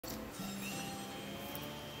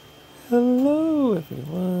Hello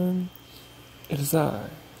everyone, it is I,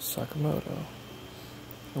 Sakamoto,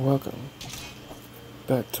 and welcome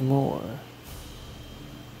back to more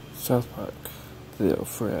South Park, The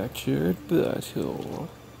Fractured Butthole.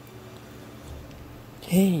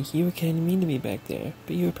 Hey, you were kinda mean to me back there,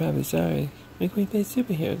 but you were probably sorry. Make me play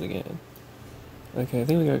superheroes again. Okay, I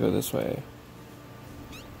think we gotta go this way.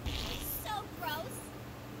 So gross.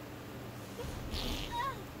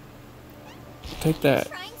 Take that.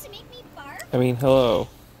 Trying to make me barf? I mean, hello.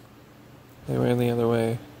 They ran the other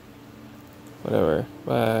way. Whatever.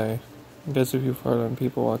 Bye. I guess if you fart on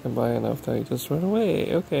people walking by enough, they just run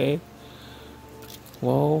away. Okay.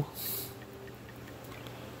 Lol.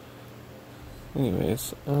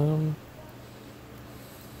 Anyways,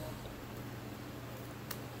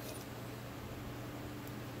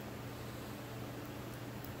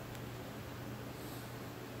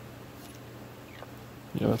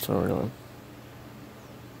 yeah, that's where we're going.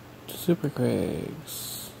 To Super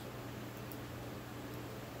Craigs.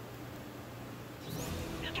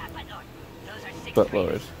 Look out, Buttlord. Those are six Buttlord.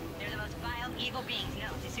 traitors. They're the most vile, evil beings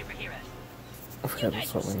known to superheroes. I forgot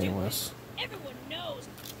that's what my name was. Everyone knows.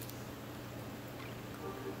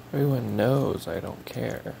 Everyone knows I don't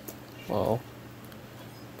care. Well,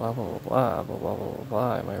 blah blah blah blah blah blah blah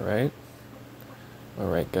blah. Am I right? Am I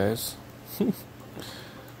right, guys?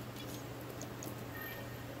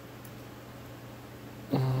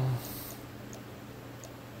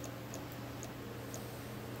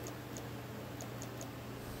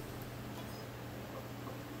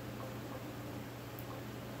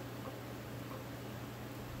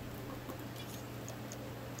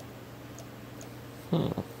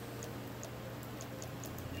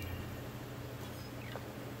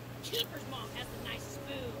 Keeper's mom has the nicest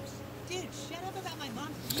boobs. Dude, shut up about my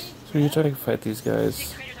mom's boobs. So you try to fight these Six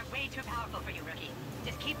guys. traitors are way too powerful for you, rookie.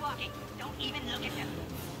 Just keep walking. Don't even look at them.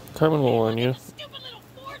 Carmen will warn you. Stupid little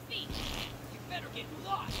 4 feet. You better get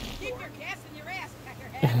lost. Keep your gas in your ass,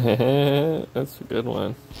 peckerhead. That's a good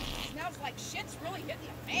one. Smells like shit's really hitting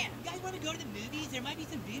the fan. You guys want to go to the movies? There might be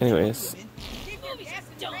some boobs. Anyways. Keep your gas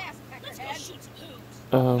in your ass, Let's go peckerhead. shoot some hoops.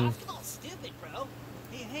 Basketball's stupid, bro.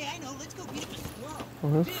 Hey, I know. Let's go beat up a squirrel.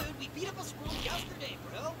 Mhm. Dude, we beat up a squirrel yesterday,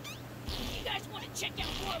 bro. You guys want to check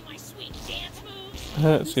out more of my sweet dance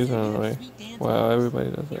moves? She's on her way. Wow, everybody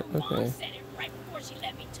does Your it. mom Okay. said it right before she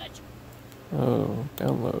let me touch her. Oh,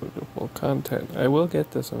 downloadable content. I will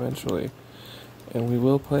get this eventually. And we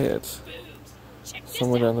will play it Boobs. Check this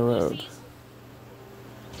somewhere out, down the road. pussies.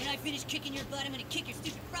 When I finish kicking your butt, I'm gonna kick your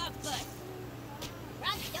stupid frog butt.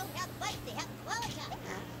 Frogs don't have butts, they have quality.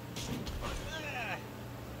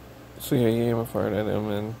 So yeah, you aim a fart at him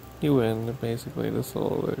and you win, basically, this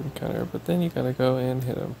little encounter. But then you gotta go and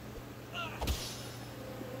hit him.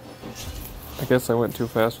 I guess I went too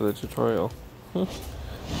fast for the tutorial.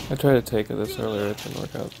 I tried to take this earlier, it didn't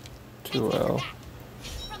work out too well.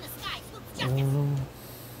 From the sky, swoops justice.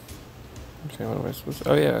 Okay, what am I supposed to...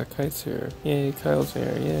 Oh yeah, Kite's here. Yay, Kyle's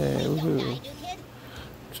here. Yay, Don't die, woohoo. new kid.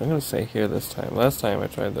 Which I'm gonna say here this time. Last time I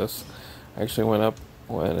tried this, I actually went up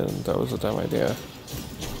one and that was a dumb idea.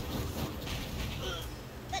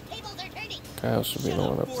 The tables are turning. Kyle should be the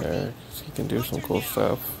one up there, 'cause he can do some cool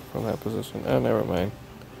stuff from that position. Oh, never mind.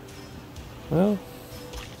 Well,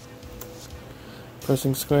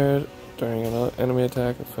 pressing square during an enemy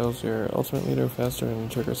attack fills your ultimate meter faster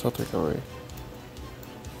and triggers health recovery.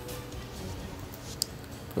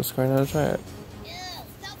 Press square now to try it. Ew,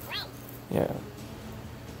 so gross. Yeah.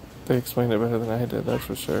 They explained it better than I did, that's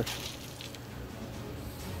for sure.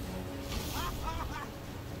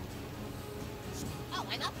 Oh,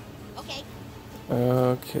 I'm up. Okay.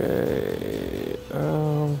 Okay.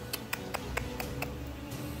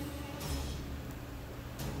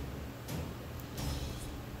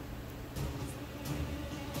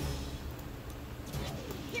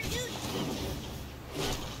 Here, dude.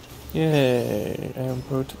 Yay. I am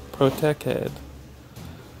protected.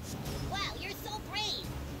 Wow, you're so brave.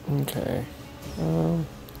 Okay. Can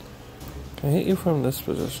I hit you from this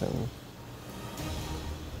position?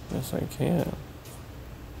 Yes, I can.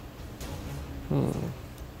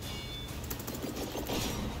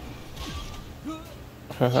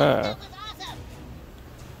 Haha. That was awesome.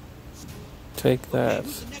 Take that.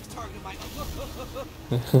 Who's the next target of mine?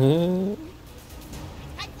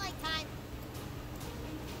 High flight time.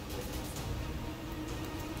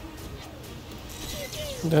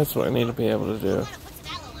 That's what I need to be able to do. I want to put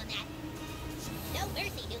some aloe on that. No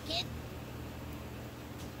mercy, new kid.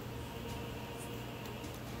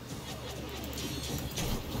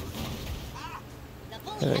 The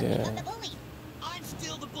bully Hell has yeah. become the bully. I'm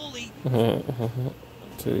still the bully.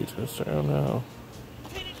 Titty twister, oh no.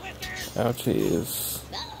 Titty twister. Ouchies.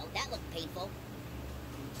 Uh-oh, that looked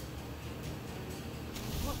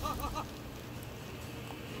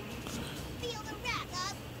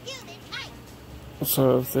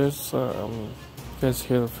So if there's, you guys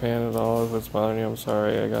hear the fan at all, if it's bothering you, I'm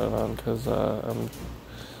sorry. I got it on because I'm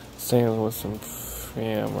staying with some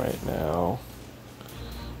fam right now.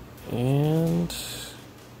 And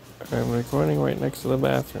I'm recording right next to the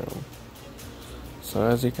bathroom. So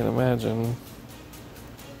as you can imagine,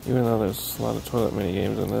 even though there's a lot of toilet mini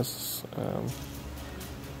games in this,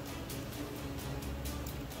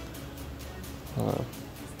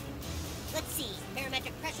 Let's see.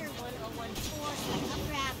 Barometric pressure 1014,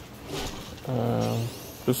 updraft.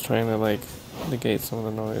 just trying to like negate some of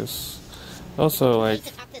the noise. Also, like,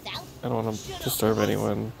 To talk this out? I don't want to disturb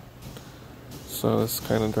anyone, so this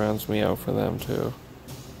kind of drowns me out for them too.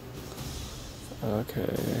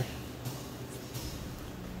 Okay.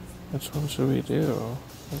 Which one should we do?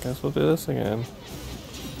 I guess we'll do this again.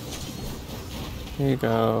 Here you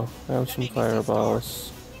go. Have some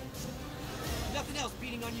fireballs. Nothing else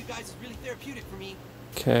beating on you guys is really therapeutic for me.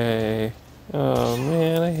 Okay. Oh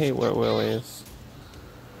man, I hate wet willies.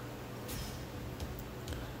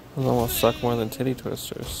 Those almost suck more than titty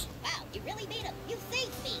twisters. Wow, you really made him. You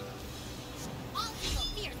saved me. All people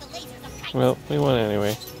fear the lasers of kites. Well, we won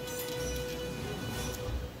anyway.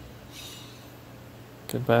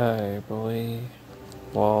 Goodbye, boy.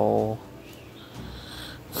 Lol.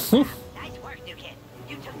 Nice work, new kid.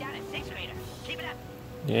 You took down a 6th grader. Keep it up.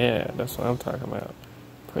 Yeah, that's what I'm talking about.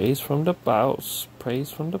 Praise from the boss.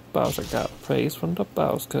 Praise from the boss. I got praise from the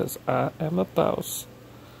boss because I am a boss.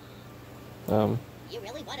 You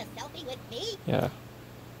really want a selfie with me? Yeah.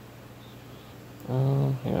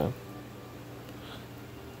 Yeah.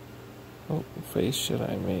 What face should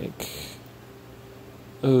I make?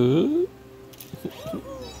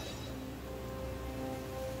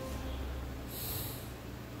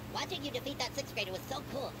 Watching you defeat that 6th grader was so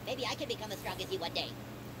cool. Maybe I can become as strong as you one day.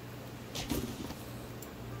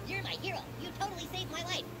 You're my hero. You totally saved my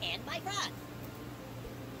life and my frog.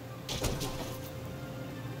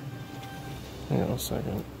 Hang on a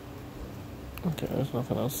second. Okay, there's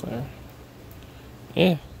nothing else there.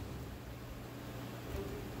 Yeah.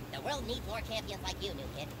 The world needs more champions like you, new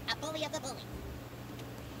kid. A bully of the bullies.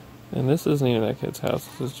 And this isn't even that kid's house.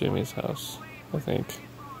 This is Jimmy's house, I think.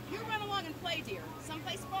 You run along and play, dear.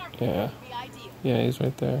 Someplace far from Yeah. would be ideal. Yeah, he's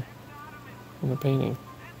right there. In the painting.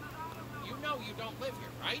 You know you don't live here,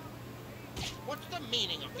 right? What's the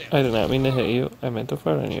meaning of this? I did not mean to hit you. I meant to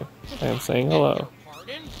fart on you. I am saying hello.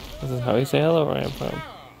 Pardon? This is how you say hello where I am from.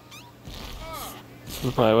 This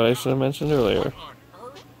is probably what I should have mentioned earlier. On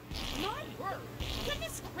Earth? My word.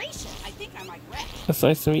 Goodness gracious. I think I might wreck. It's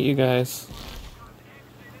nice to meet you guys.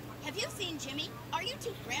 Have you seen Jimmy? Are you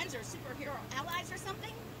two friends or superhero allies or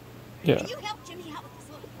something? Yeah. Can you help Jimmy out with this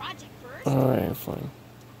little project first? Alright, fine.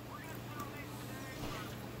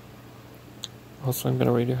 Also, I'm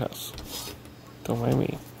gonna raid your house. Don't mind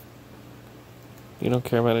me. You don't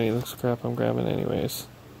care about any of this crap I'm grabbing anyways.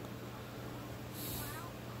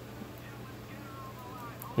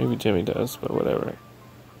 Maybe Jimmy does, but whatever.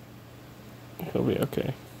 He'll be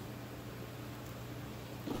okay.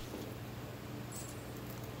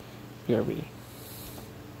 BRB.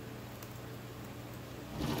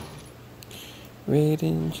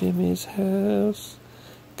 Raiding Jimmy's house,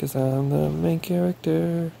 'cause I'm the main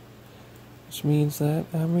character, which means that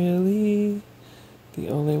I'm really the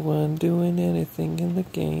only one doing anything in the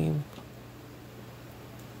game.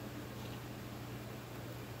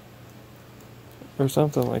 Or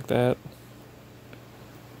something like that.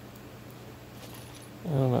 I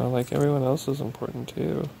don't know, like everyone else is important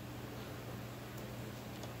too.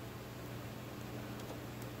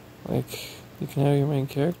 Like, you can have your main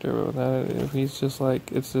character, but without it, if he's just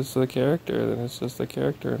like, it's just the character, then it's just the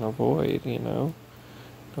character in a void, you know?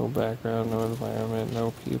 No background, no environment,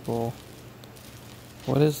 no people.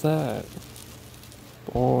 What is that?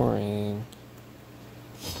 Boring.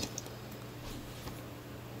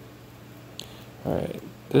 Alright,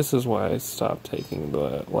 this is why I stopped taking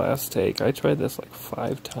the last take. I tried this like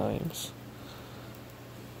 5 times.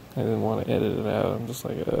 I didn't want to edit it out. I'm just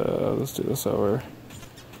like, let's do this over.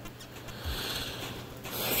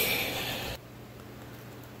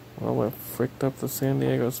 Well, we fricked up the San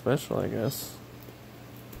Diego special, I guess.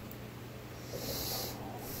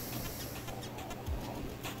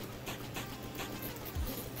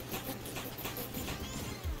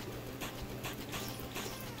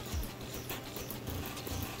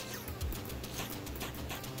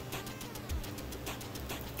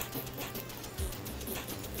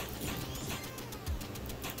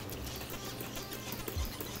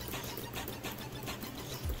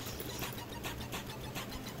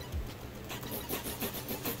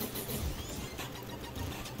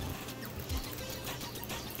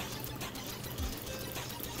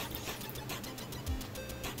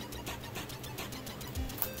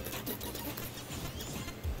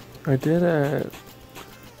 I did it.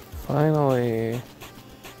 Finally.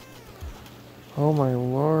 Oh my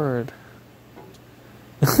lord.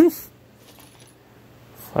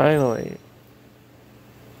 Finally.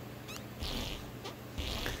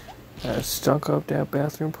 I stunk up that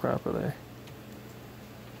bathroom properly.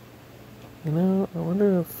 You know, I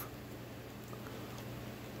wonder if...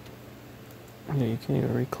 Yeah, you can't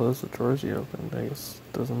even reclose the drawers you opened. I guess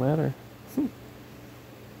it doesn't matter.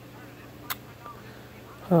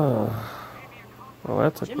 Oh. Well,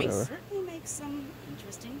 that took Jimmy forever. certainly makes some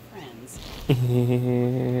interesting friends.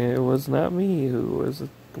 It was not me who was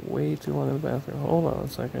way too long in the bathroom. Hold on a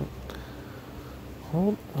second.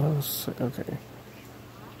 Hold on a second. Okay.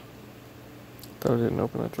 Thought I didn't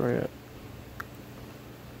open that drawer yet.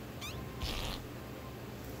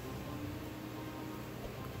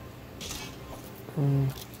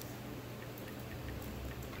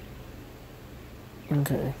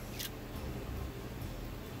 Okay.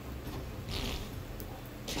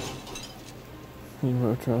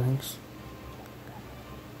 Hero drawings.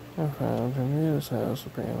 I found a news house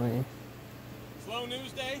apparently. Slow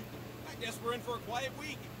news day? I guess we're in for a quiet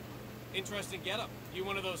week. Interesting getup. You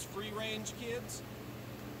one of those free-range kids?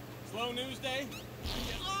 Slow news day?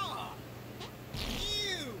 Ah!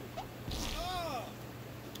 Ew! Ah!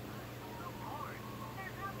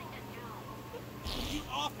 You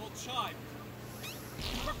awful child!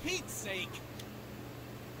 For Pete's sake!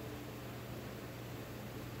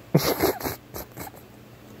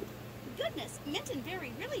 Goodness, mint and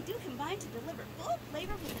berry really do combine to deliver full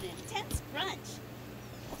flavor with an intense crunch.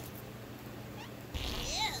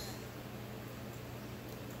 Ew.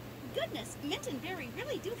 Goodness, mint and berry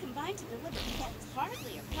really do combine to deliver. That's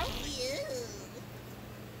hardly appropriate.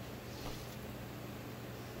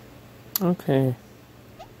 Okay.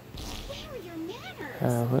 Where are your manners?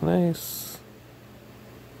 Have a nice.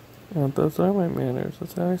 Yeah, those are my manners.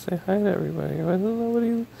 That's how I say hi to everybody. Why does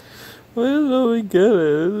nobody get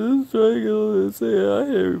it? I'm just trying to say hi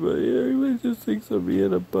to everybody. Everybody just thinks I'm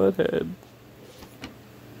being a butthead.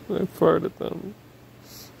 I fart at them.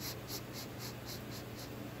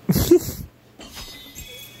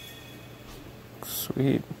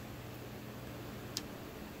 Sweet.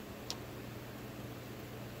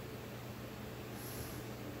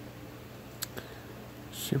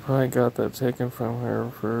 She probably got that taken from her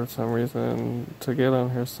for some reason. To get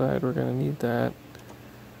on her side, we're gonna need that.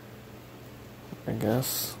 I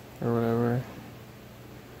guess. Or whatever.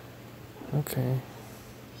 Okay.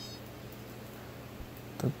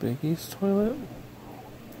 The Biggie's toilet?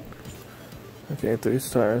 Okay, 3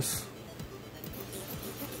 stars.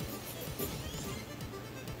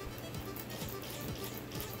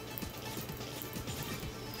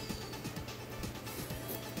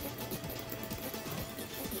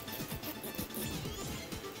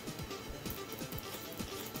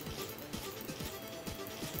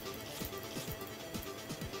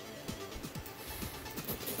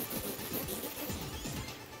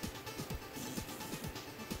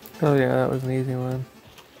 Oh yeah, that was an easy one.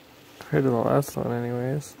 Compared to the last one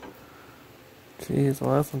anyways. Jeez, the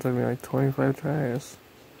last one took me like 25 tries.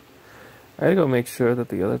 I had to go make sure that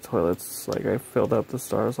the other toilets, like I filled up the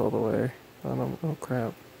stars all the way. Oh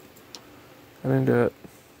crap. I didn't do it.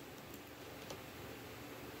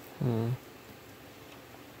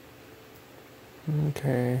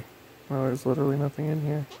 Okay. Well, there's literally nothing in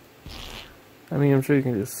here. I mean, I'm sure you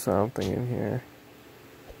can do something in here.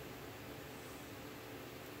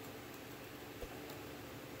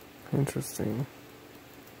 Interesting.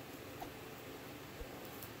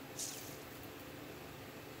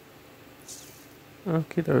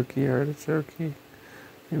 Okie dokie, artichoke.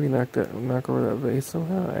 Maybe knock over that vase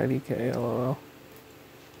somehow. IDK, lol.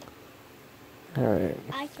 Alright.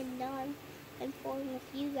 I can non-conform with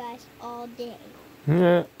you guys all day.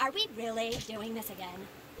 Yeah. Are we really doing this again?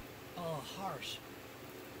 Oh, harsh.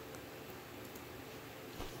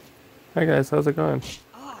 Hi guys, how's it going?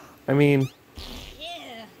 Ah! I mean,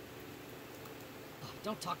 Yeah. Oh,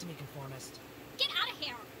 don't talk to me, conformist. Get out of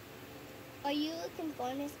here. Are you a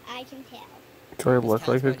conformist? I can tell. do I This look town's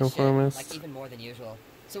like a going to shit, conformist? like even more than usual.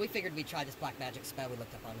 So we figured we'd try this black magic spell we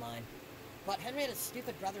looked up online. But Henrietta's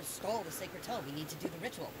stupid brother stole the sacred tome. We need to do the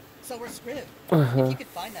ritual. So we're screwed. If you could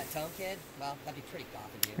find that tome, kid, well, that'd be pretty goth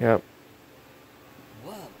of you. Yep,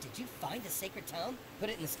 Whoa, did you find the sacred tome? Put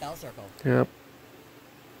it in the spell circle. yep.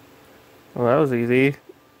 Well, that was easy.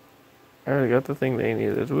 I already got the thing they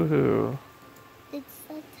needed. Woohoo. Did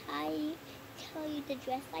Satai tell you to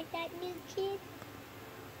dress like that, new kid?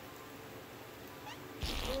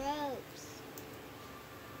 Gross.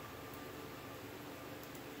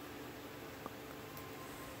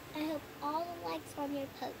 I hope all the like X on your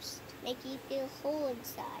post. Make you feel whole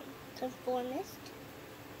inside. Conformist.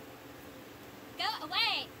 Go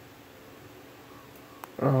away!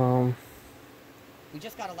 We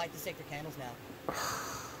just gotta light the sacred candles now.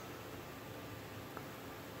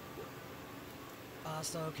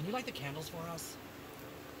 So can you light the candles for us?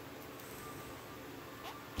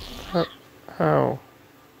 How?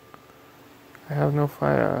 I have no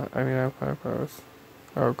fire. I mean, I have fire powers.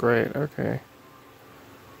 Oh, great. Okay.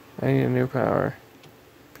 I need a new power.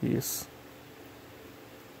 Peace.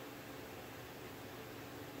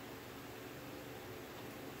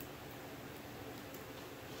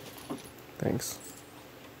 Thanks.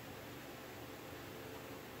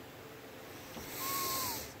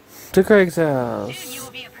 To Craig's house. Soon you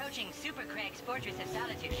will be approaching Super Craig's Fortress of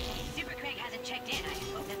Solitude. Super Craig hasn't checked in. I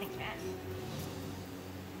hope nothing's bad.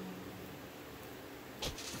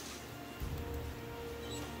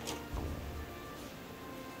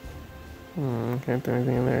 Can't do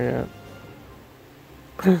anything in there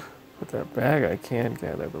yet. But that bag I can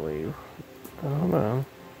get, I believe. Hold on.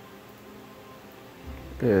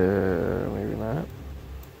 Maybe not.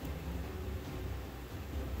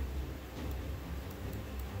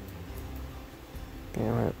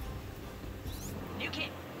 Damn it. New kid,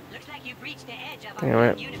 looks like you've reached the edge of Damn our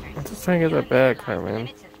it. universe. I'm just trying to get that bag, The Carmen.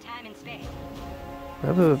 limits of time and space.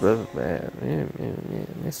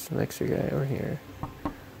 Mr. Extra guy over here.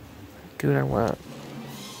 Do what I want.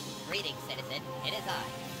 Greetings, citizen. It is I,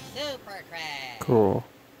 Super Craig. Cool.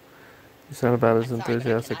 You sound about as I'm sorry, but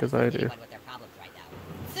enthusiastic cannot as I assist do. anyone with their problems right now.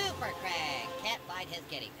 Super Craig can't find his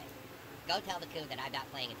guinea pig. Go tell the coon that I'm not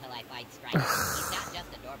playing until I find Stripe. He's not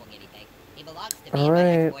just a normal guinea pig. He belongs to me and my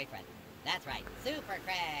ex-boyfriend. That's right. Super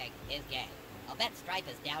Craig is gay. I'll bet Stripe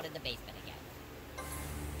is down in the basement again.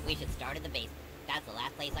 We should start in the basement. That's the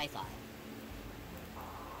last place I saw him.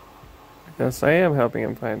 I guess I am helping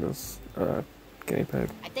him find his guinea pig.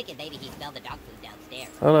 I'm thinking maybe he smelled the dog food downstairs.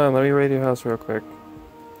 Hold on, let me raid your house real quick.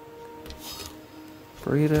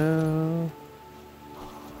 Burrito.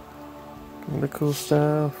 The cool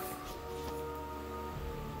stuff.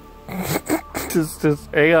 just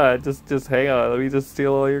hang on, just hang on. Let me just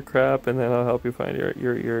steal all your crap and then I'll help you find your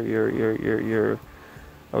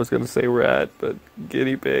I was gonna say rat, but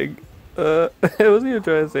guinea pig. I wasn't even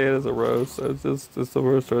trying to say it as a roast. It's just the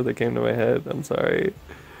first word that came to my head. I'm sorry.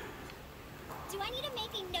 Do I need to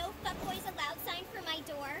make a no fuckboys allowed sign for my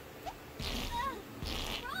door? Ugh,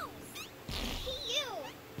 gross. Hey, you.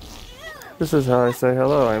 Ew. This is how I say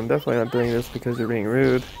hello. I'm definitely not doing this because you're being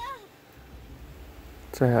rude.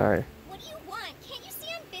 Say hi. What do you want? Can't you see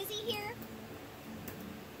I'm busy here?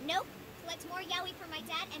 Nope. Collect more yaoi for my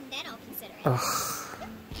dad and then I'll consider it.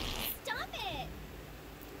 Stop it!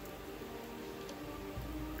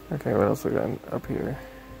 Okay, what else we got up here?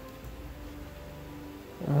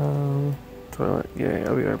 Toilet. Yay,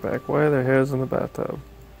 I'll be right back. Why are there hairs in the bathtub?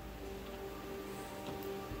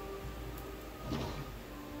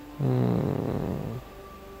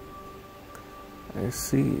 I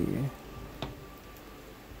see.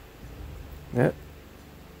 Yep.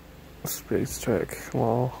 Space Trek.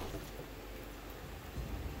 Lol.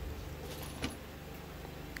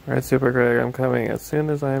 Alright, Super Greg, I'm coming as soon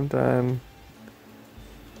as I'm done.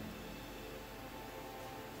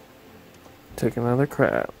 Take another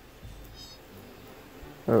crap.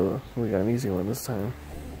 Oh, we got an easy one this time.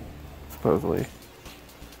 Supposedly.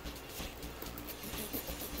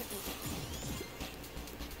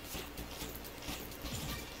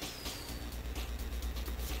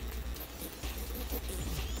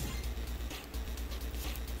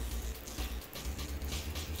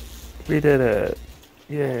 We did it!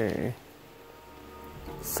 Yay!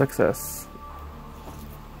 Success.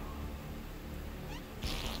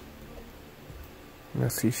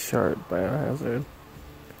 Messy shard biohazard.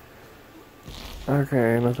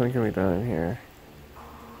 Okay, nothing can be done in here.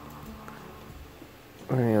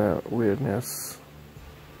 Any of that weirdness.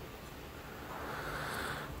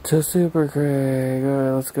 To Super Craig.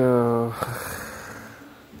 Alright, let's go.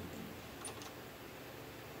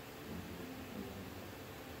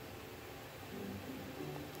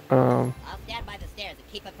 I'll stand by the stairs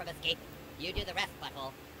and keep him from escaping. You do the rest,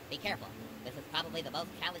 butthole. Be careful. This is probably the most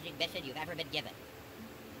challenging mission you've ever been given.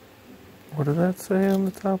 What did that say on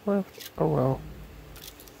the top left? Oh well.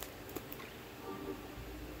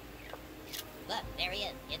 Look, there he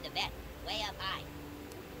is, in the vent, way up high.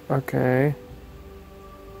 Okay.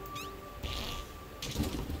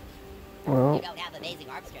 Well. You don't have amazing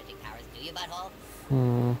arm stretching powers, do you, butthole?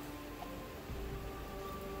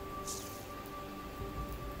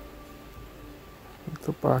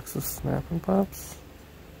 The box of Snap and Pops?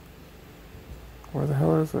 Where the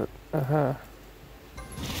hell is it? Aha.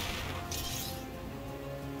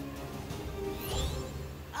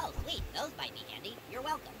 might be handy. You're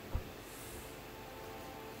welcome.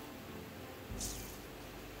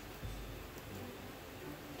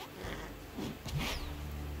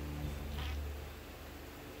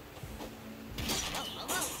 Whoa, whoa,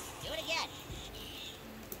 whoa. Do it again.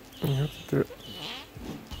 You have to do it.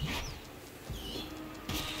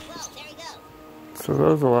 Whoa, there you go. So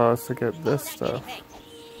those allow us to get this Follow that stuff. guinea pig.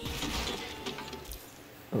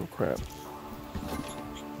 Oh crap.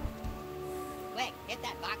 Quick, hit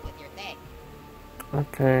that box with your thing.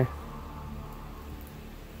 Okay.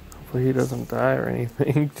 Hopefully he doesn't die or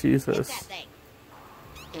anything. Hit that Jesus. thing.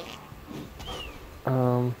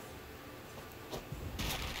 Um.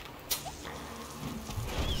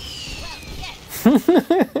 Whoa, shit.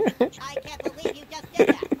 I can't believe you just did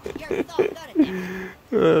that. You're so good at this.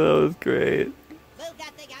 Oh, that was great. Move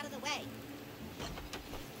that thing out of the way.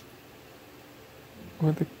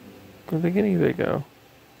 Where'd the guinea pig go?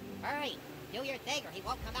 Hurry, do your thing or he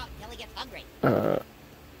won't come out until he gets hungry. Wow,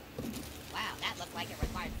 that looked like it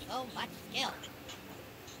required so much skill.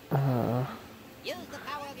 Use the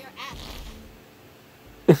power of your ass.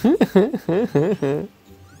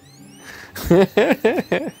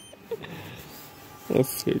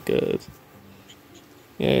 That's too good.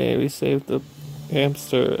 Yay, we saved the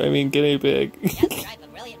hamster. I mean, guinea pig. Yes, Stripe, a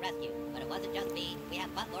brilliant rescue. But it wasn't just me. We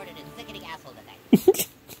have Buttlord and his sickening asshole today.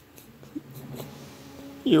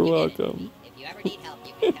 You're You did it. welcome. If you ever need help,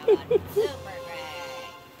 you can count on Super Greg.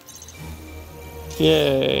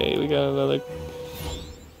 Yay, we got another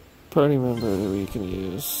party member that we can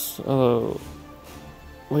use. Although,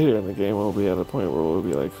 later in the game we'll be at a point where we'll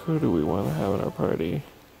be like, who do we want to have in our party?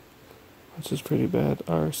 Which is pretty bad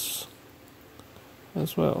arse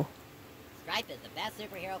as well. Stripe is the best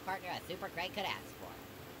superhero partner a Super Craig could ask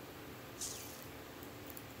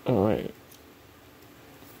for. Alright.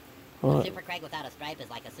 A Hold on. Super Craig without a stripe is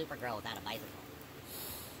like a Supergirl without a bicycle.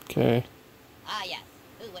 Okay. Ah, yes.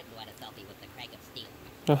 Who wouldn't want a selfie with the Craig of Steel?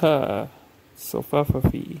 Haha. So fa fa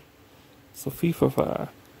fee. So fee fa fa.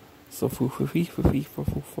 So foo fa fee fa fee fa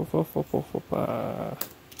foo fa fa fa fa fa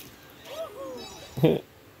fa.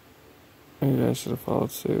 Maybe I should have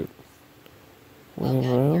followed suit. Well, Went good,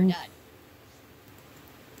 you're around. done.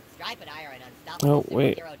 Stripe and I are an unstoppable Oh,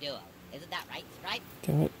 wait. superhero duo. Isn't that right, Stripe?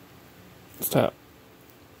 Damn it. Stop.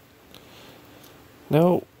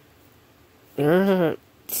 No.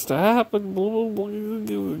 Stop.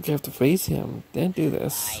 You have to face him. Then do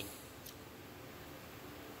this. Fine.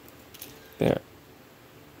 There.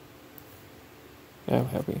 Yeah, I'm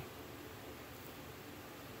happy.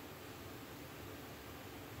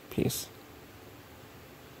 Peace.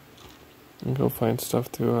 And go find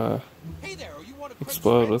stuff to Hey there, are you one of Craig's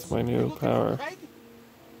explode friends? with my You new looking for power. Craig?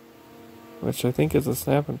 Which I think is a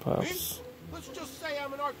snap and Me? pops. Let's just say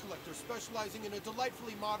I'm an art collector specializing in a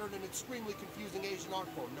delightfully modern and extremely confusing Asian art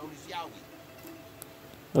form known as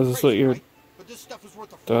yaoi. Is this what Crazy, your right? But this stuff is worth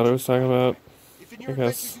a daughter fortune. was talking about? If in your I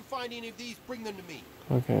guess. adventures you find any of these, bring them to me.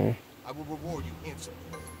 Okay. I will reward you handsomely.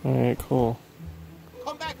 Alright, cool.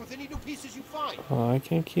 Come back with any new pieces you find. Oh, I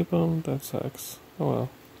can't keep them? That sucks. Oh well.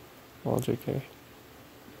 Well, JK.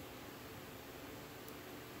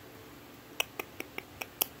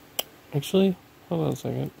 Actually, hold on a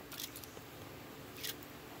second.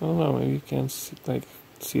 I don't know, maybe you can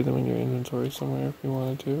see them in your inventory somewhere if you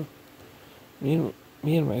wanted to. Me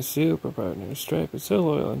and my super partner, Stripe, is so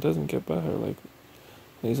loyal and doesn't get better like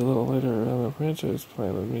he's a little later around the franchise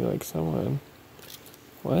plan with me like someone.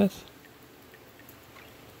 What?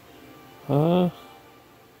 Huh?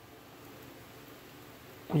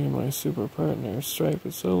 Me and my super partner, Stripe,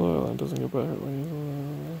 is so loyal and doesn't get better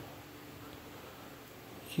when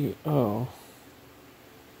he's oh.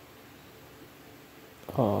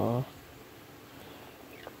 Aw.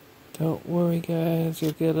 Don't worry, guys,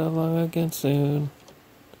 you'll get along again soon.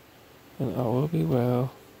 And all will be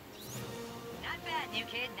well. Not bad, new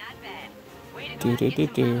kid, not bad. Way to go Do, out do, and do, get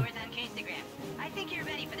some do. followers on Instagram. I think you're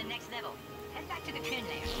ready for the next level. Head back to the Coon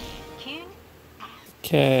lair. Coon?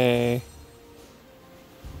 Okay.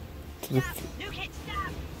 Stop! New kid,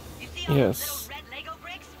 stop! You see all Yes. those little red Lego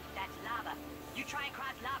bricks? That's lava. You try and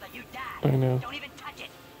cross lava, you die. I know. Don't even touch it.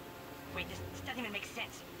 Wait, this doesn't even make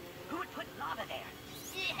sense. Who would put lava there?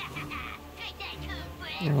 Take that, Coon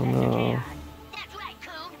friend. Oh no. That's right,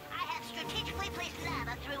 Coon. I have strategically placed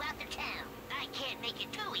lava throughout the town. I can't make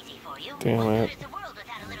it too easy for you. Damn What it. good is the world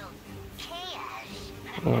without a little chaos?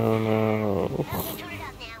 Oh no. Okay, turn it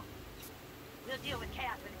up now. We'll deal with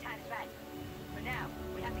chaos when the time is right. For now,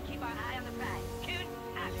 we have to keep our eye on the prize. Coon,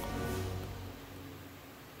 out.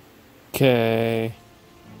 Okay.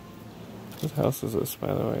 Whose house is this,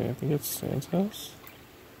 by the way? I think it's Stan's house?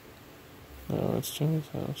 No, it's Jimmy's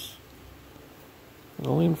house.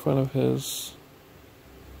 Only in front of his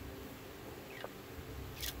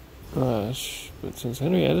garage. But since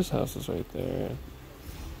Henrietta's house is right there,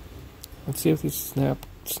 let's see if these snap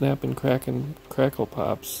and crack and crackle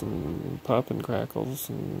pops and pop and crackles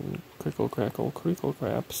and crickle crackle creakle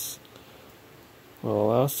craps will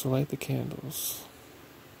allow us to light the candles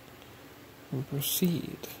and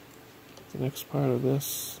proceed to the next part of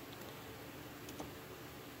this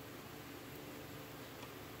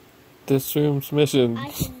room's mission. I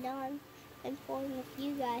can non-conform with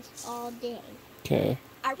you guys all day. Okay.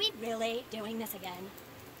 Are we really doing this again?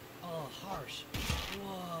 Oh, harsh.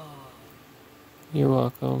 Whoa. You're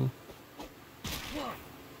welcome. Whoa.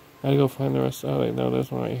 I gotta go find the rest. Oh wait, no,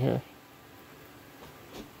 there's one right here.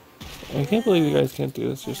 I can't believe you guys can't do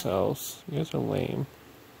this yourselves. You guys are lame.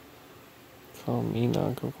 Call me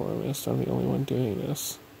nonconformist. I'm the only one doing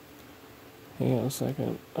this. Hang on a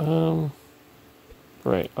second.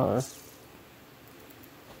 Right, R. Whoa.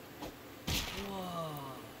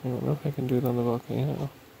 I don't know if I can do it on the volcano.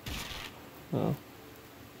 No.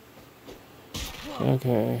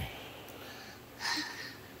 Okay.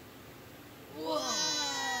 Whoa.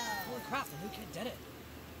 Holy crap, the new kid did it.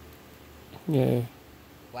 Yay.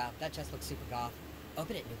 Wow, that chest looks super goth.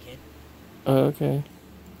 Open it, new kid. Okay.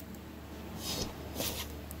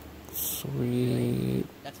 Sweet.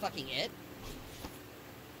 That's fucking it?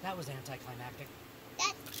 That was anticlimactic.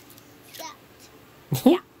 That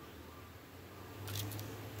sucked.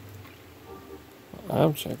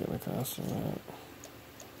 I'm checking the costume out.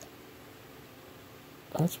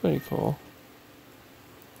 That's pretty cool.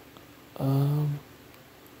 I'll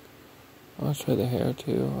try the hair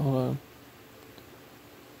too. Hold on.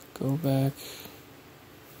 Go back.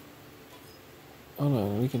 Hold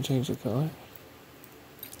on, we can change the color.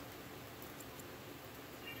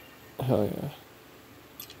 Hell yeah.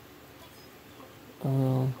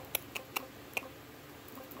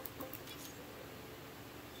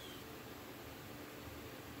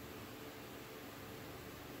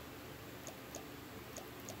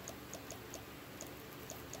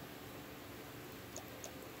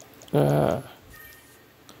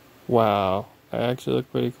 Wow, I actually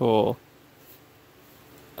look pretty cool.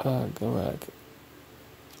 Go back.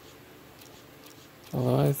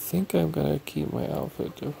 Although I think I'm gonna keep my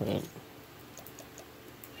outfit different.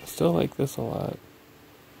 I still like this a lot.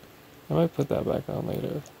 I might put that back on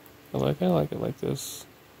later. Although I kinda like it like this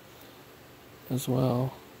as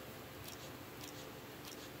well.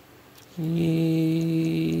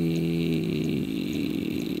 Yeah.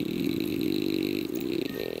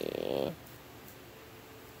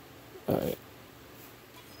 Alright.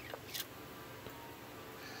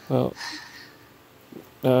 Well,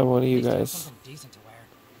 what do you guys? Something decent to wear.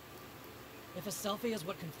 If a selfie is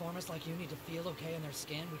what conformists like you need to feel okay in their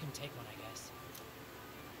skin, we can take one, I guess.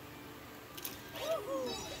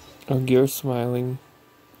 Oh, you're smiling.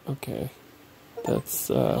 Okay.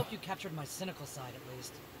 That's, I hope you captured my cynical side at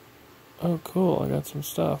least. Oh, cool. I got some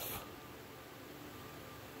stuff.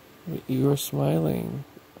 You were smiling.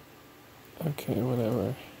 Okay,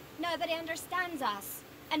 whatever. Nobody understands us,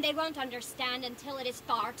 and they won't understand until it is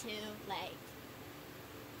far too late.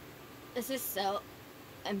 This is so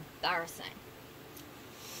embarrassing.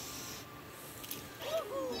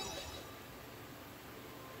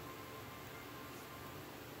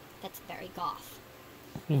 That's very goth.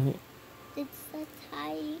 Mhm. Did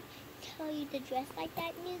Satai tell you to dress like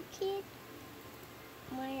that, new kid?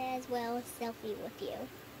 Might as well selfie with you.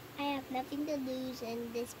 I have nothing to lose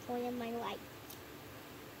in this point of my life.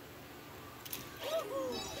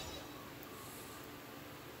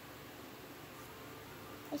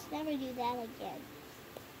 Let's never do that again.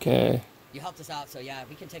 Okay. You helped us out, so yeah,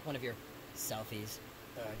 we can take one of your selfies.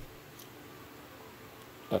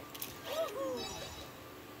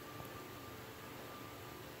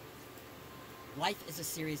 Life is a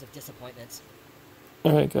series of disappointments.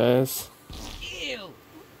 Alright, guys. Ew!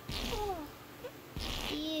 Oh,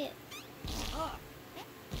 yeah. Oh.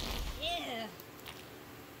 Yeah.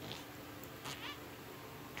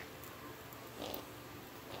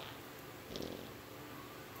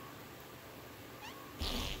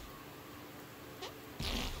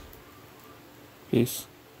 Peace.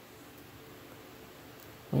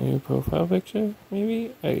 My new profile picture,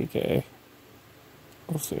 maybe? Okay.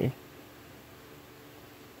 We'll see.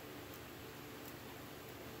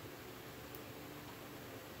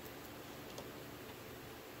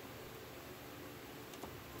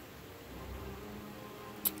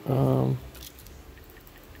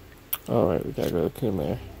 Alright, we gotta go to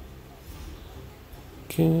Kunlair.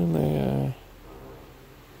 Kunlair. I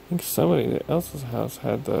think somebody else's house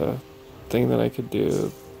had the thing that I could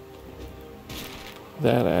do.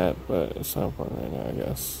 that at, but it's not important right now, I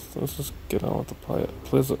guess. So let's just get on with the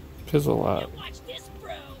pizzle lot. Now watch this,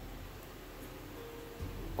 bro.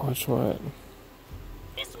 Watch what?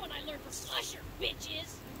 This one I learned from Usher,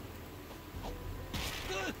 bitches.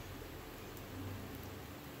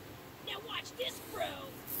 Now watch this, bro.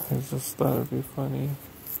 I just thought it'd be funny.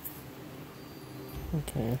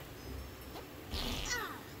 Okay.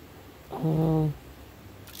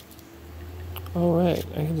 Alright,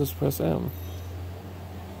 I can just press M.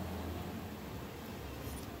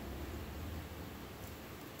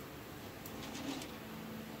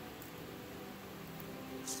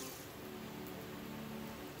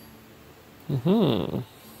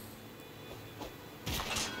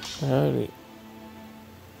 Alrighty.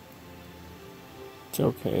 It's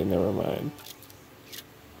okay, never mind.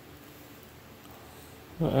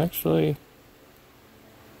 Well, actually...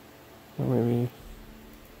 Or maybe...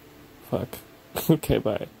 Fuck. Okay,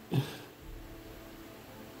 bye.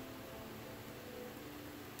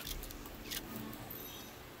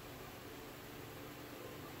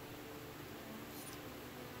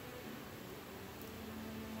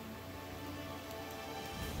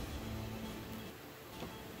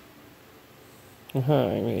 Aha,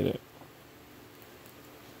 I made it.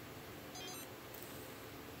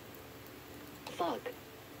 Fuck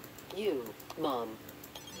you, Mom.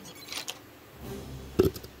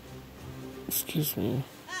 Excuse me.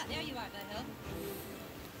 Ah, there you are, Butthole.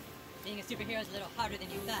 Being a superhero's a little harder than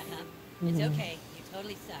you thought, huh? It's okay. You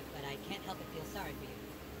totally suck, but I can't help but feel sorry for you.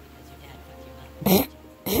 Because your dad fucked your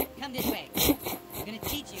mom. Come this way. I'm gonna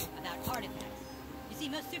teach you about artifacts. You see,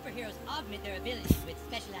 most superheroes augment their abilities with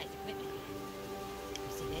specialized equipment.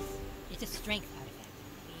 You see this? It's a strength artifact.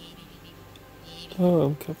 Oh,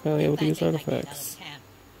 I'm finally able to use You'll find things like artifacts. these all over town.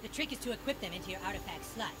 The trick is to equip them into your artifact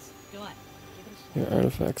slots. Go on. Give it a shot. Your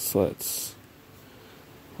artifact slots.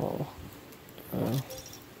 Oh.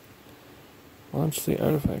 Launch the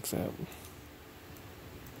artifacts app.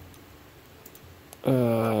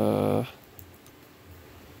 Oh.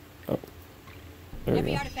 There we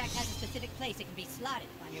Every go. artifact has a specific place it can be slotted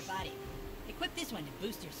on your body. Equip this one to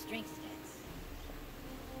boost your strength stats.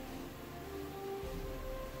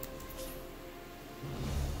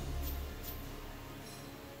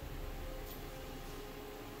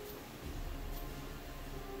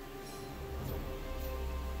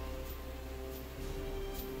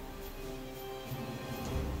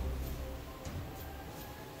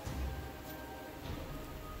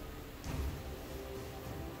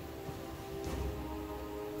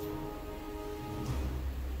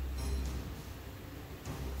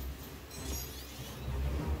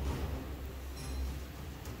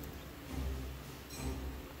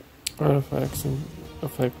 Artifacts and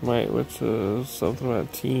affect might, which is something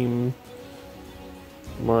about team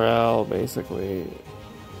morale, basically.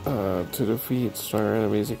 To defeat stronger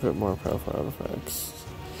enemies, equip more powerful artifacts.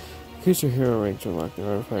 Increase your hero rank to unlock the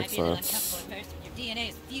artifact Might be a little slots. uncomfortable at first. Your DNA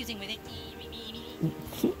is fusing with it.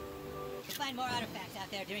 You'll find more artifacts out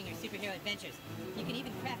there during your superhero adventures. You can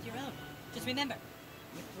even craft your own. Just remember,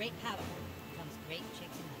 with great power comes great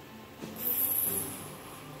chicks in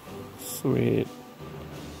life. Sweet.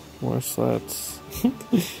 More slots.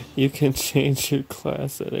 You can change your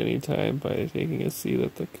class at any time by taking a seat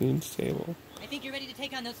at the Coon's table. I think you're ready to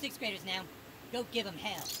take on those 6th graders now. Go give them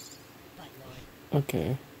hell. Butt Lord.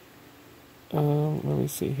 Okay. Let me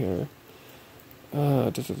see here.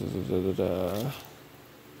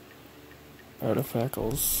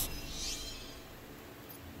 Artifacts.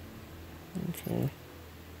 Okay.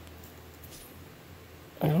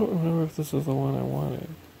 I don't remember if this is the one I wanted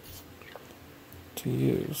to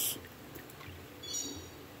use.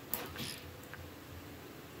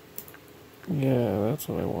 Yeah, that's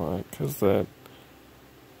what I want, because that...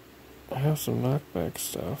 I have some knockback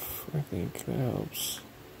stuff, I think that helps.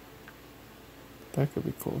 That could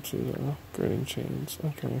be cool too, though. Grading chains,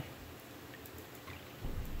 okay.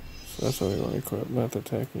 So that's what I want to equip, not the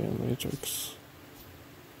Tachyon Matrix.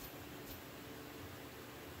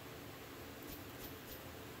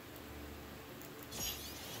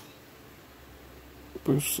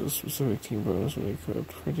 Boosts a specific team bonus when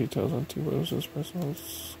equipped. For details on team bonuses, press on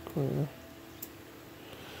square.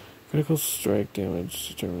 Critical strike damage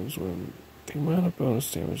determines when the amount of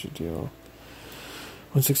bonus damage you deal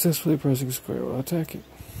when successfully pressing square while attacking.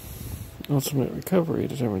 Ultimate recovery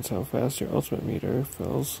determines how fast your ultimate meter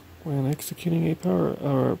fills when executing a power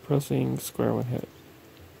or pressing square when hit.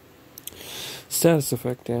 Status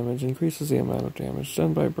effect damage increases the amount of damage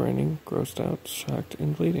done by burning, grossed out, shocked,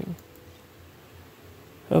 and bleeding.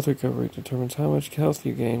 Health recovery determines how much health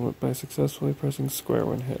you gain by successfully pressing square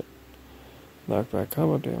when hit. Knockback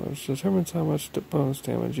combo damage determines how much bonus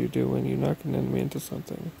damage you do when you knock an enemy into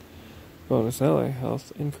something. Bonus ally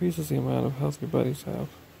health increases the amount of health your buddies have.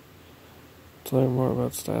 To learn more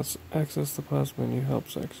about stats, access the pause menu help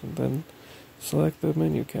section, then select the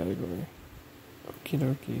menu category. Okie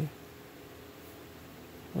dokie.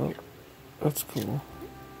 Well, that's cool.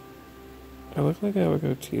 I look like I have a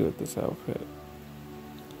goatee with this outfit.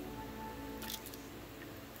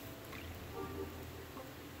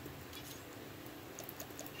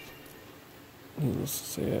 Needless to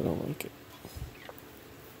say, I don't like it.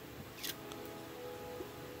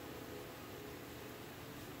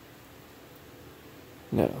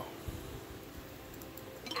 No.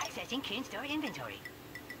 Accessing Kin store inventory.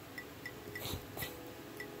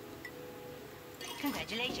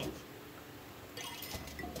 Congratulations.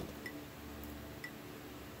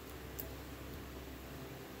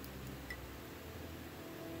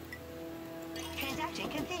 Transaction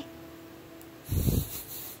complete.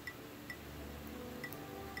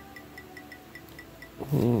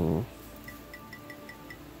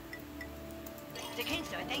 The Kin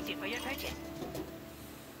store thanks you for your purchase.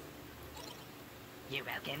 You're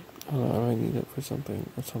welcome. Oh, I need it for something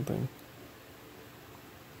or something.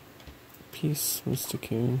 Peace, Mr.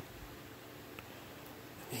 Coon.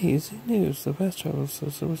 Amazing news. The fast travel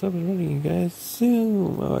system is up and running, you guys.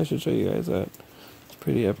 Zoom! Oh, I should show you guys that. It's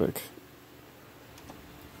pretty epic.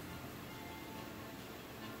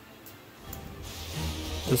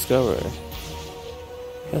 Discover.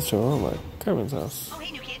 Fast travel at Carmen's house. Oh,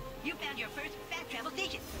 hey, new kid. You found your first fast travel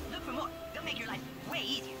station. Look for more. They'll make your life way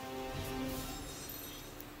easier.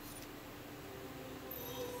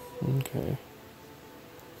 Okay.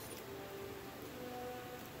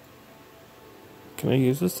 Can I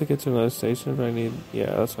use this to get to another station if I need...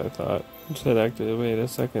 Yeah, that's what I thought. It said activate a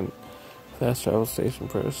second fast travel station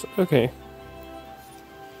first. Okay.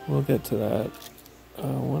 We'll get to that.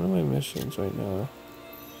 What are my missions right now?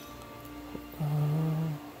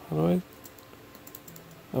 How do I...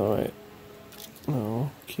 Oh, right.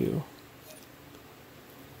 No, Q.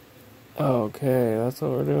 Okay, that's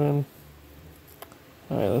what we're doing.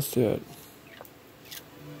 Alright, let's do it.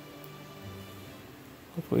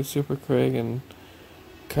 Hopefully Super Craig and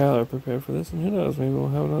Kyle are prepared for this, and who knows, maybe we'll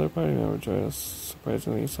have another party member join us,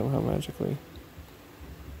 surprisingly, somehow magically.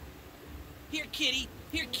 Here, kitty.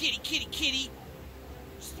 Here, kitty, kitty, kitty.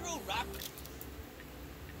 Just throw a rock.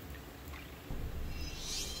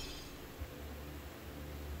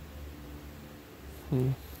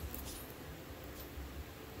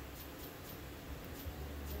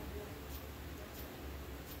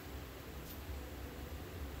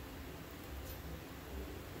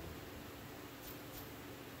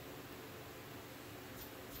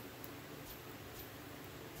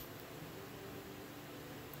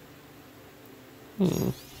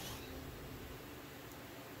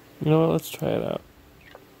 You know what, let's try it out.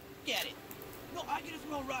 Get it. No, I gotta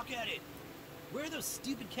throw a rock at it. Where are those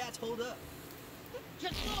stupid cats holed up?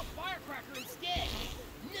 Just throw a firecracker instead.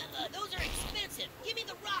 Nuh-uh, those are expensive. Give me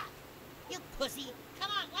the rock. You pussy.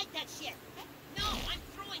 Come on, light that shit. No, I'm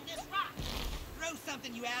throwing this rock. Throw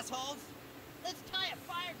something, you assholes. Let's tie a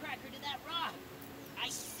firecracker to that rock. I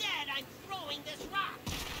said I'm throwing this rock.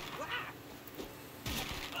 Rock.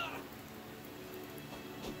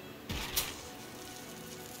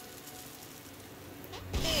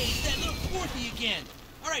 Hey, it's that little Fourthy again.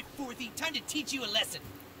 All right, Fourthy, time to teach you a lesson.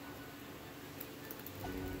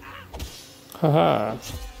 Haha.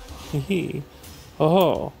 Hee.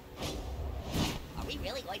 Oh. Are we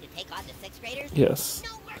really going to take on the 6th graders? Yes.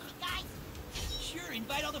 No mercy, guys. Sure,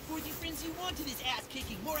 invite all the Fourthy friends you want to this ass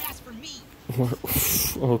kicking. More ass for me.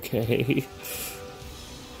 Okay.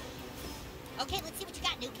 Okay, let's see what you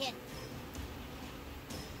got, new kid.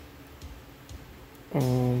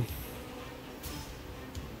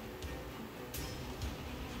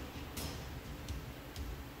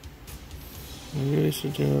 Maybe we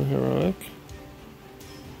should do a heroic.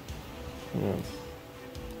 Yeah.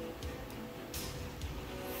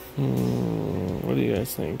 What do you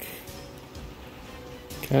guys think?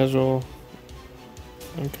 Casual.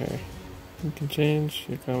 Okay. You can change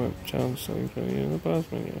your comment challenge so you can in the pause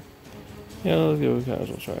menu. Yeah, let's give it a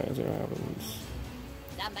casual try and see what happens.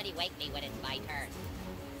 Somebody wake me when it's my turn.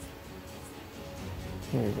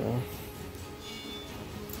 There we go.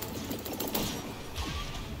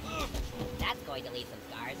 That's going to leave some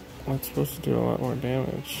scars. That's supposed to do a lot more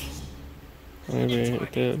damage. Maybe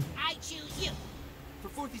it did. I choose you. For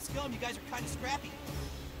Fourthy Scum, you guys are kind of scrappy.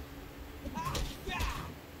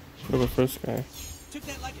 For the first guy. Took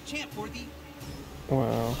that like a champ, Fourthy.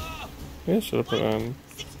 Wow. Maybe I should have put on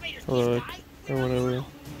heroic or whatever.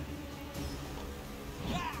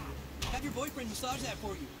 Have your your boyfriend massage that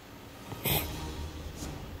for you.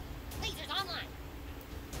 Lasers online.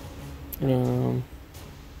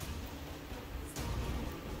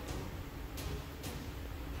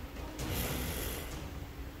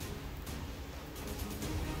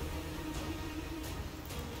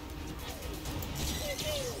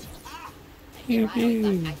 Pew I always thought pew.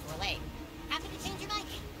 knives were lame. Happy to change your mind.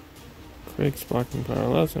 Craig's blocking power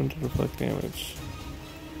allows him to deflect damage.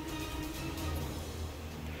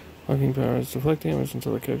 Blocking power is deflect damage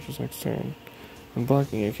until the character's next turn. When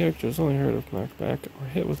blocking, a character is only heard of knocked back or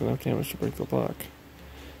hit with enough damage to break the block.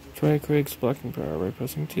 Try Craig's blocking power by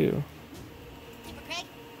pressing 2. Super Craig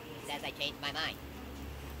says I changed my mind.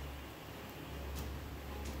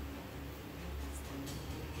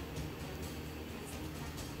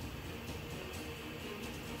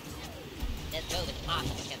 This move is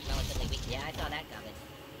awesome against relatively weak. Yeah, I saw that coming.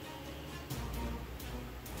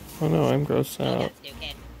 Oh no, I'm grossed out. New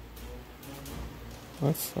kid.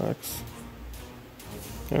 That sucks.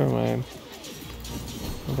 Never mind.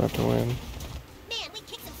 I'm about to win. Man, we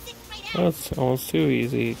kicked some six right out. That's almost too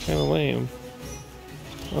easy. Kinda lame.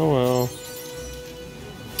 Oh well.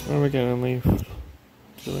 What am I gonna leave?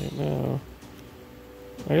 Too late now.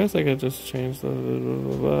 I guess I could just change the blah, blah,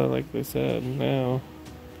 blah, blah, like they said now.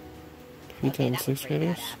 Defeat 10 6th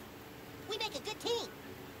graders? We make a good team.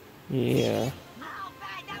 Yeah. Oh,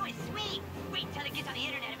 right, that was sweet. Wait until it gets on the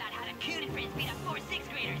internet about how the Coon and friends beat up 4 6th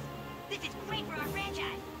graders. This is great for our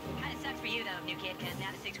franchise. Kinda sucks for you, though, new kid, because now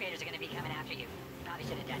the 6th graders are gonna be coming after you. Probably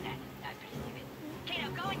should have done that. That was pretty stupid. Kato,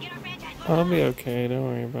 go and get our franchise. I'll be okay, don't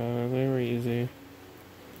worry about it. They were easy.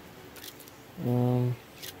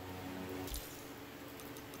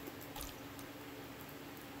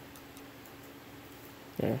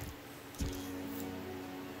 There.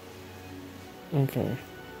 Okay.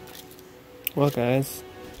 Well, guys,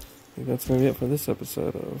 I think that's gonna be it for this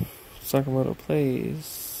episode of Sakamoto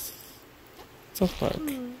Plays South Park.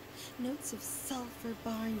 Notes of sulfur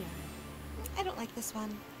barnyard. I don't like this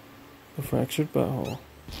one. The Fractured Butthole.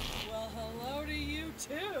 Well, hello to you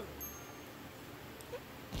too.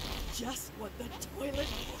 Just what the toilet.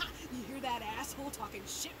 Ha! You hear that asshole talking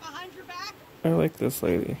shit behind your back? I like this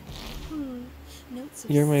lady. Notes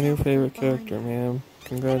of You're my new sulfur favorite character, barnyard. ma'am.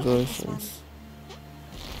 Congratulations.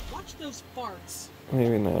 Watch those farts.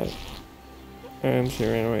 Maybe not. And she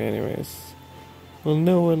ran away anyways. Will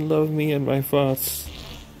no one love me and my thoughts?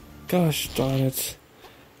 Gosh darn it.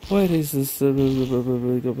 What is this? I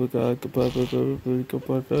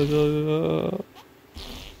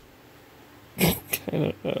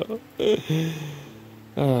don't know.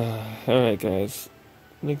 Alright guys.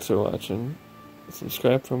 Thanks for watching.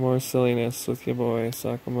 Subscribe for more silliness with your boy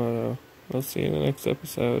Sakamoto. We'll see you in the next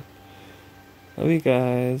episode. Love you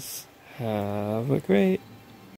guys. Have a great